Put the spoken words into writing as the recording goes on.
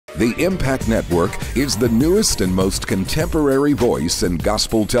The Impact Network is the newest and most contemporary voice in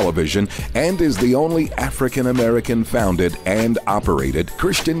gospel television and is the only African American founded and operated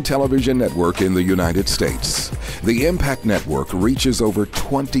Christian television network in the United States. The Impact Network reaches over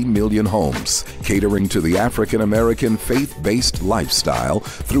 20 million homes, catering to the African American faith-based lifestyle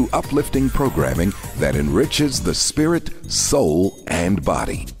through uplifting programming that enriches the spirit, soul, and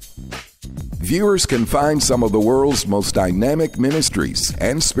body. Viewers can find some of the world's most dynamic ministries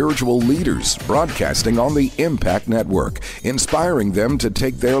and spiritual leaders broadcasting on the Impact Network, inspiring them to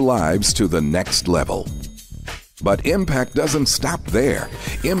take their lives to the next level. But Impact doesn't stop there.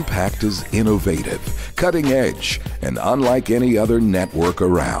 Impact is innovative, cutting edge, and unlike any other network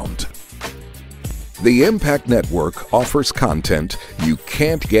around. The Impact Network offers content you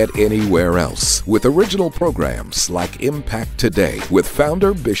can't get anywhere else, with original programs like Impact Today with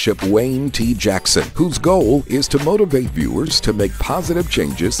founder Bishop Wayne T. Jackson, whose goal is to motivate viewers to make positive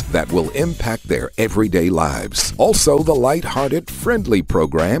changes that will impact their everyday lives. Also, the lighthearted, friendly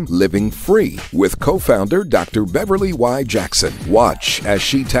program Living Free with co-founder Dr. Beverly Y. Jackson. Watch as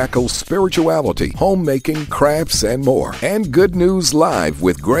she tackles spirituality, homemaking, crafts, and more. And Good News Live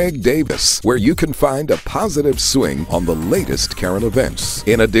with Greg Davis, where you can find a positive swing on the latest current events.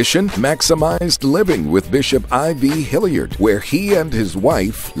 In addition, Maximized Living with Bishop I.V. Hilliard, where he and his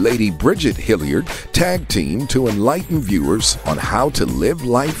wife, Lady Bridget Hilliard, tag team to enlighten viewers on how to live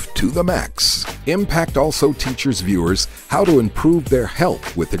life to the max. Impact also teaches viewers how to improve their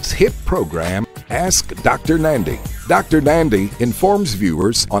health with its hit program, Ask Dr. Nandi. Dr. Nandi informs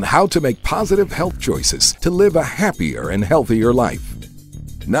viewers on how to make positive health choices to live a happier and healthier life.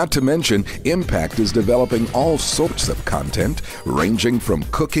 Not to mention, Impact is developing all sorts of content ranging from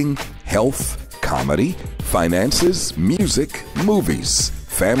cooking, health, comedy, finances, music, movies,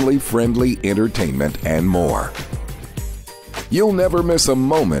 family-friendly entertainment, and more. You'll never miss a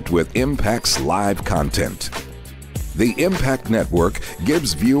moment with Impact's live content. The Impact Network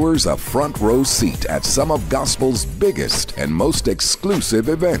gives viewers a front row seat at some of gospel's biggest and most exclusive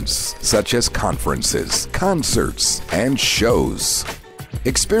events, such as conferences, concerts, and shows.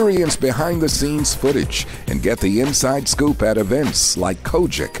 Experience behind-the-scenes footage and get the inside scoop at events like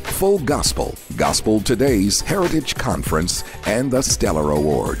Kojic, Full Gospel, Gospel Today's Heritage Conference, and the Stellar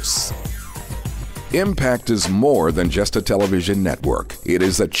Awards. Impact is more than just a television network. It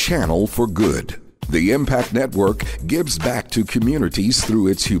is a channel for good. The Impact Network gives back to communities through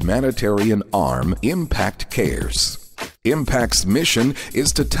its humanitarian arm, Impact Cares. Impact's mission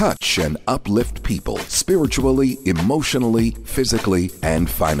is to touch and uplift people spiritually, emotionally, physically, and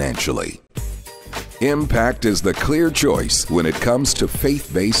financially. Impact is the clear choice when it comes to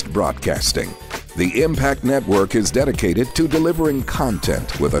faith-based broadcasting. The Impact Network is dedicated to delivering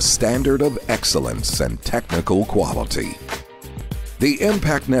content with a standard of excellence and technical quality. The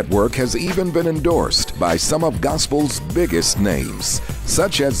Impact Network has even been endorsed by some of gospel's biggest names,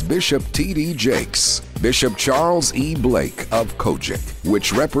 such as Bishop T.D. Jakes, Bishop Charles E. Blake of Kojic,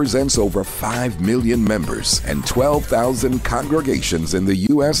 which represents over 5 million members and 12,000 congregations in the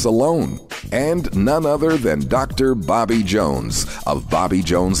U.S. alone, and none other than Dr. Bobby Jones of Bobby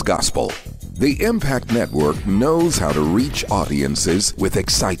Jones Gospel. The Impact Network knows how to reach audiences with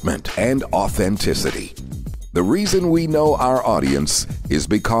excitement and authenticity. The reason we know our audience is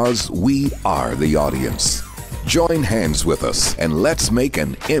because we are the audience. Join hands with us and let's make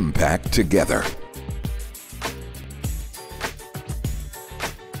an impact together.